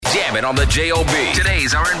Jam it on the J.O.B.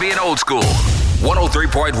 Today's R&B and old school.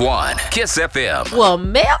 103.1 Kiss FM. Well,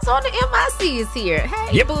 Mel's on the MIC is here.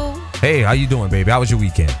 Hey, boo. Hey, how you doing, baby? How was your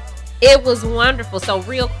weekend? It was wonderful. So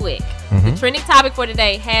real quick, the trending topic for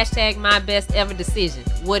today, hashtag my best ever decision.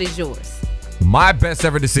 What is yours? My best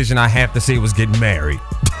ever decision, I have to say, was getting married.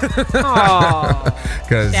 Oh,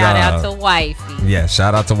 shout out to wifey. Yeah,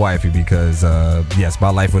 shout out to wifey because, yes, my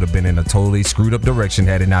life would have been in a totally screwed up direction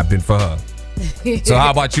had it not been for her. So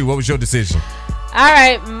how about you? What was your decision? All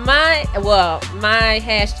right, my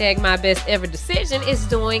hashtag my best ever decision is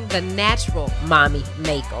doing the natural mommy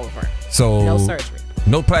makeover. So no surgery.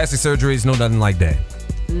 No plastic surgeries, no nothing like that.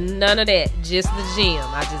 None of that. Just the gym.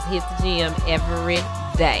 I just hit the gym every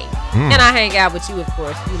day. And I hang out with you, of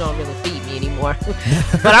course. You don't really feed me anymore.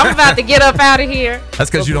 But I'm about to get up out of here. That's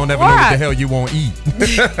because you don't ever know what the hell you won't eat.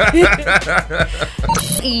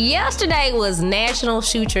 Yesterday was National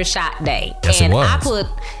Shoot Your Shot Day. Yes, and it was.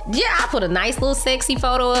 I put a nice little sexy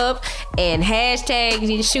photo up and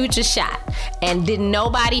hashtag shoot your shot. And didn't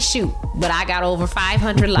nobody shoot, but I got over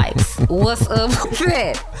 500 likes. What's up with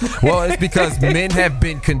that? Well, it's because men have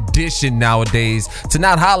been conditioned nowadays to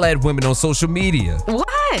not holler at women on social media.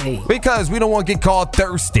 Why? Because we don't want to get called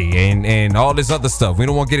thirsty and all this other stuff. We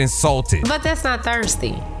don't want to get insulted. But that's not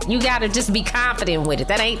thirsty. You gotta just be confident with it.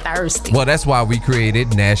 That ain't thirsty. Well, that's why we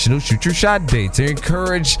created National Shoot Your Shot Day, to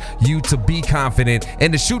encourage you to be confident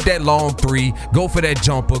and to shoot that long three, go for that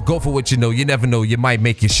jumper, go for what you know. You never know, you might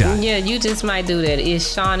make your shot. Yeah, you just might do that.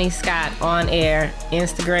 It's Shawnee Scott on air,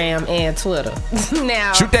 Instagram, and Twitter.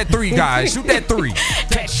 Now, shoot that three, guys. Shoot that three.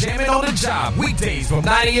 Catch Jamming on the Job weekdays from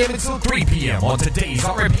 9 a.m. until 3 p.m. on today's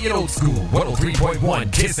R&B and old school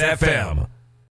 103.1 Kiss FM.